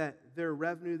that their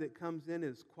revenue that comes in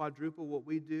is quadruple what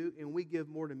we do, and we give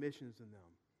more to missions than them.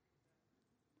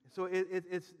 So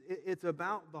it's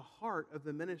about the heart of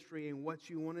the ministry and what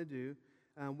you want to do.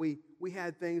 We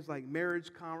had things like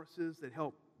marriage conferences that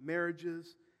help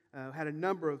marriages. Had a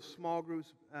number of small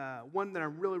groups. One that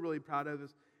I'm really, really proud of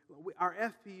is our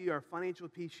FPU, our Financial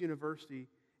Peace University,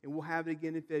 and we'll have it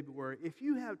again in February. If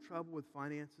you have trouble with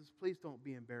finances, please don't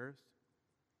be embarrassed.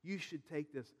 You should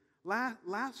take this.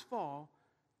 Last fall,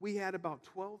 we had about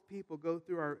 12 people go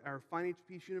through our Financial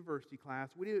Peace University class.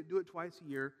 We do it twice a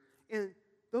year. And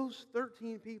those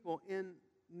 13 people, in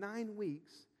 9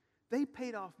 weeks, they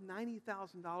paid off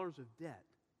 $90,000 of debt.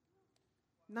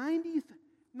 90.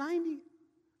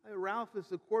 Ralph is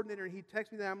the coordinator, and he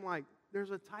texted me that. I'm like,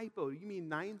 "There's a typo. You mean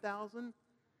 9,000?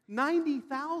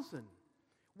 90,000.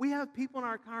 We have people in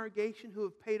our congregation who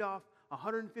have paid off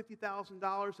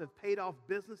 $150,000, have paid off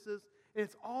businesses, and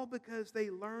it's all because they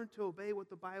learned to obey what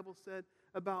the Bible said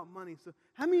about money. So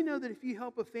how many know that if you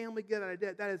help a family get out of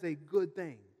debt, that is a good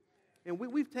thing? And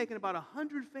we've taken about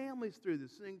 100 families through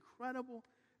this. An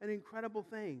incredible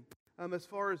thing as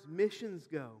far as missions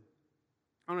go.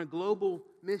 On a global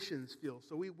missions field.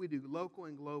 So we do local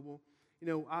and global.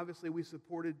 Obviously we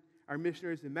supported our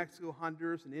missionaries in Mexico,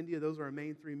 Honduras, and India. Those are our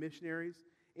main 3 missionaries.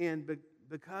 And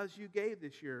because you gave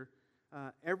this year,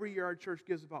 every year our church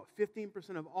gives about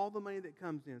 15% of all the money that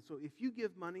comes in. So if you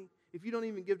give money, if you don't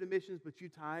even give to missions, but you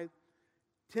tithe,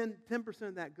 10%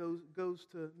 of that goes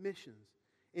to missions.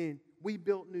 And we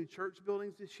built new church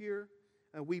buildings this year.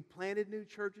 We planted new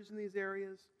churches in these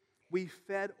areas. We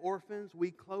fed orphans.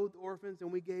 We clothed orphans.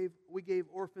 And we gave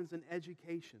orphans an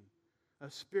education,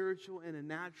 a spiritual and a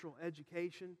natural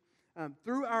education.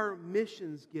 Through our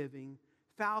missions giving,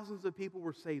 thousands of people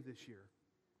were saved this year.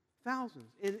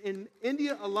 Thousands. In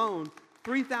India alone,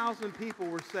 3,000 people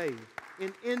were saved.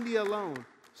 In India alone.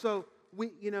 So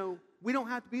we don't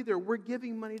have to be there. We're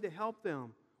giving money to help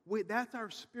them. That's our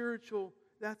spiritual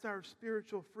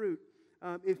fruit.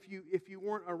 If you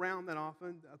weren't around that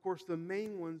often, of course, the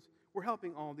main ones, we're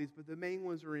helping all these, but the main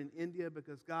ones are in India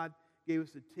because God gave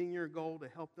us a 10-year goal to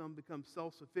help them become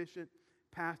self-sufficient.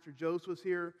 Pastor Joseph was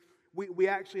here. We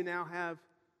actually now have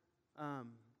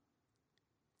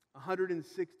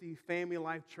 160 Family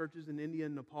Life churches in India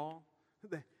and Nepal.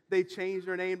 They changed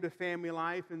their name to Family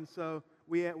Life, and so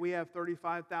we have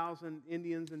 35,000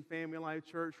 Indians in Family Life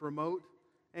Church remote.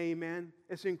 Amen.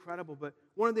 It's incredible. But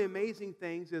one of the amazing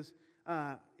things is,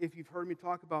 if you've heard me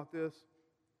talk about this,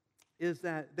 is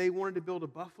that they wanted to build a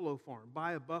buffalo farm,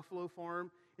 buy a buffalo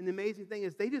farm. And the amazing thing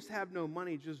is they just have no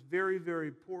money, just very,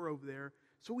 very poor over there.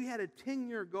 So we had a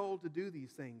 10-year goal to do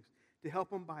these things, to help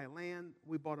them buy land.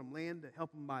 We bought them land to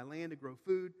help them buy land to grow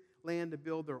food, land to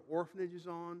build their orphanages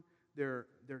on, their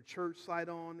church site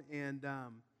on, and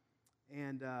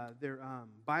their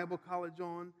Bible college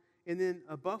on. And then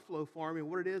a buffalo farm, and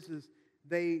what it is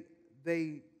they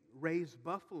raise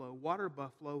buffalo, water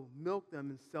buffalo, milk them,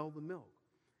 and sell the milk.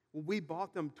 Well, we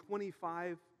bought them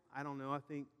 25, I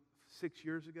think 6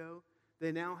 years ago.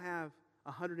 They now have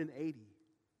 180.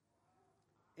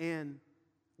 And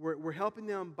we're helping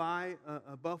them buy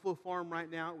a buffalo farm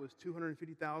right now. It was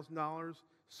 $250,000.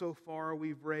 So far,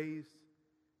 we've raised,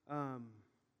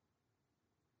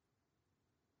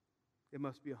 it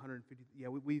must be 150. Yeah,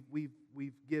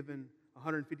 we've given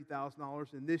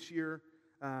 $150,000, and this year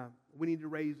we need to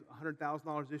raise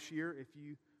 $100,000 this year. If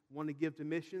you want to give to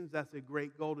missions, that's a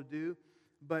great goal to do.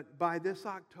 But by this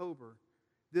October,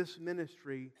 this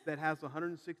ministry that has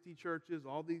 160 churches,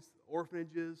 all these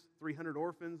orphanages, 300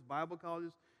 orphans, Bible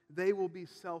colleges, they will be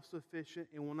self-sufficient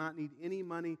and will not need any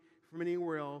money from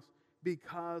anywhere else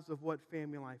because of what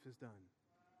Family Life has done.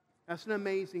 That's an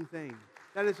amazing thing.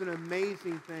 That is an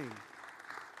amazing thing.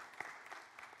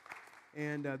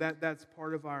 And that's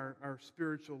part of our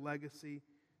spiritual legacy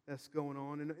that's going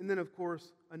on. And then, of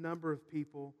course, a number of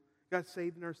people got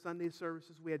saved in our Sunday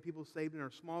services. We had people saved in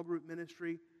our small group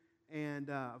ministry. And,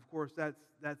 of course,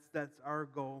 that's our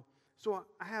goal. So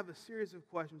I have a series of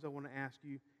questions I want to ask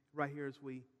you right here as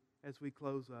we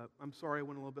close up. I'm sorry I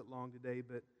went a little bit long today,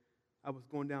 but I was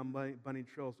going down bunny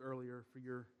trails earlier for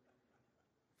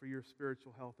your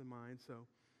spiritual health and mind. So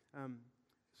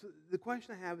the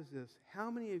question I have is this: how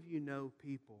many of you know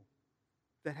people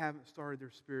that haven't started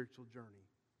their spiritual journey?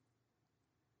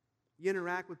 You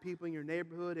interact with people in your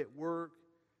neighborhood, at work,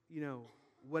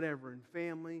 whatever, in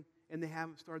family, and they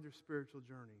haven't started their spiritual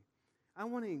journey. I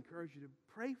want to encourage you to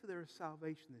pray for their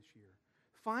salvation this year.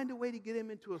 Find a way to get them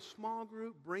into a small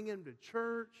group, bring them to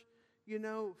church,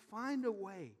 find a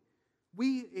way.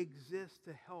 We exist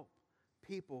to help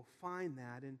people find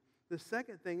that. And the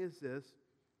second thing is this,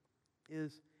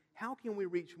 is how can we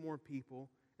reach more people?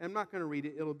 And I'm not going to read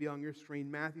it. It'll be on your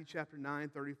screen. Matthew chapter 9,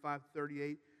 35 to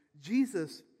 38.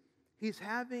 Jesus, he's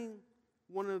having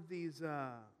one of these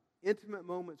intimate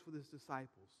moments with his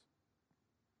disciples.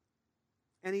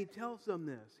 And he tells them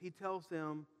this. He tells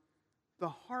them, the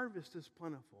harvest is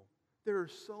plentiful. There are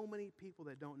so many people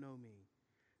that don't know me.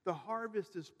 The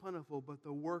harvest is plentiful, but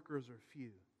the workers are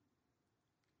few.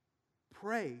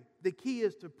 Pray. The key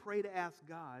is to pray, to ask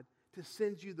God to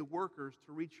send you the workers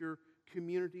to reach your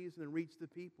communities and reach the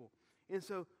people. And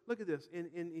so, look at this.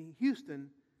 In Houston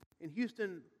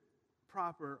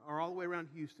proper, or all the way around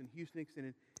Houston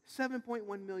extended,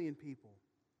 7.1 million people.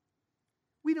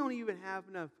 We don't even have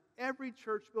enough. Every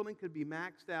church building could be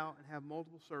maxed out and have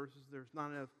multiple services. We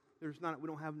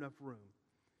don't have enough room.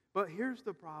 But here's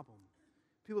the problem.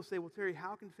 People say, well, Terry,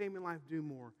 how can Family Life do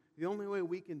more? The only way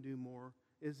we can do more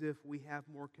is if we have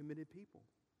more committed people.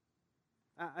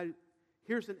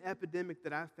 Here's an epidemic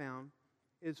that I found.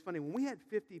 It's funny. When we had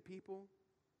 50 people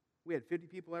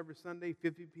every Sunday,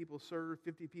 50 people served,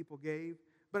 50 people gave.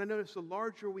 But I noticed the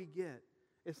larger we get,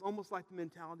 it's almost like the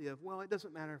mentality of, well, it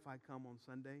doesn't matter if I come on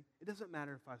Sunday. It doesn't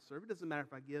matter if I serve. It doesn't matter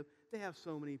if I give. They have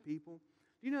so many people.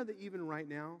 Do you know that even right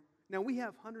now we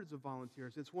have hundreds of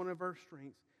volunteers. It's one of our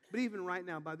strengths. But even right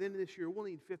now, by the end of this year, we'll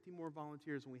need 50 more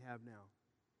volunteers than we have now.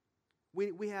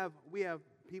 We have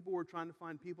people, we're trying to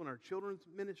find people in our children's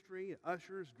ministry,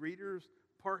 ushers, greeters,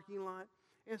 parking lot.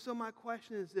 And so my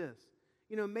question is this.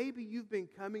 Maybe you've been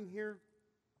coming here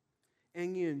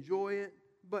and you enjoy it,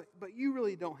 but you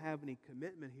really don't have any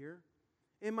commitment here.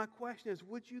 And my question is,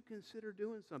 would you consider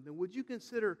doing something? Would you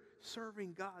consider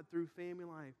serving God through family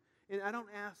life? And I don't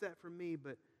ask that for me,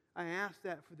 but I ask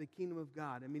that for the kingdom of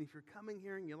God. I mean, if you're coming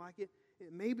here and you like it,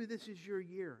 maybe this is your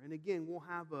year. And again, we'll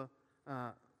have a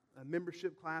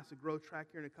membership class, a growth track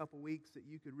here in a couple weeks that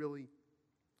you could really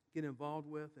get involved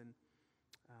with. And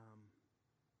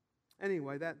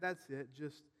anyway, that's it.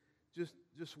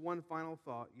 Just one final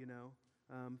thought, you know.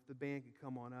 If the band could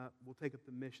come on up, we'll take up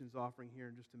the missions offering here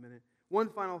in just a minute. One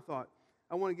final thought.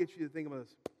 I want to get you to think about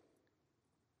this.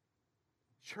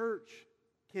 Church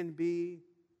can be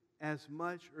as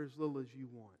much or as little as you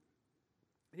want.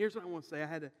 Here's what I want to say. I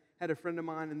had a friend of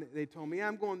mine, and they told me,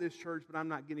 I'm going to this church, but I'm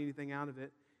not getting anything out of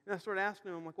it. And I started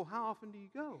asking him, I'm like, well, how often do you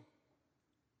go?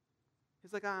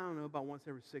 He's like, I don't know, about once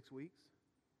every 6 weeks.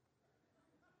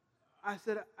 I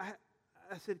said,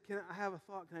 can I have a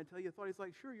thought? Can I tell you a thought? He's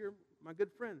like, sure, you're my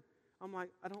good friend. I'm like,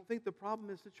 I don't think the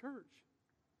problem is the church.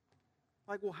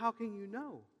 Like, well, how can you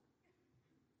know?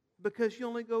 Because you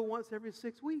only go once every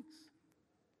 6 weeks.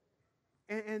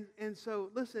 And so,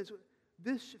 listen,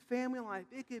 this family life,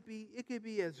 it could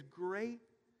be as great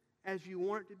as you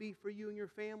want it to be for you and your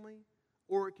family,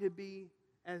 or it could be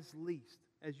as least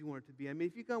as you want it to be. I mean,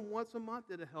 if you come once a month,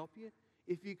 it'll help you.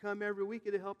 If you come every week,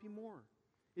 it'll help you more.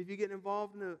 If you get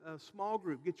involved in a small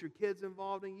group, get your kids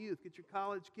involved in youth, get your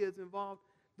college kids involved,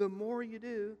 the more you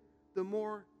do, the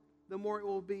more it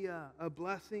will be a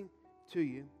blessing to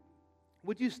you.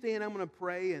 Would you stand? I'm going to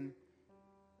pray, and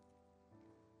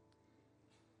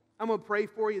I'm going to pray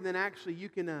for you, and then actually you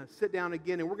can sit down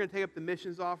again, and we're going to take up the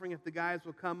missions offering if the guys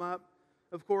will come up.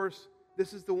 Of course,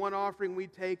 this is the one offering we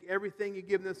take. Everything you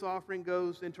give in this offering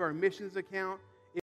goes into our missions account.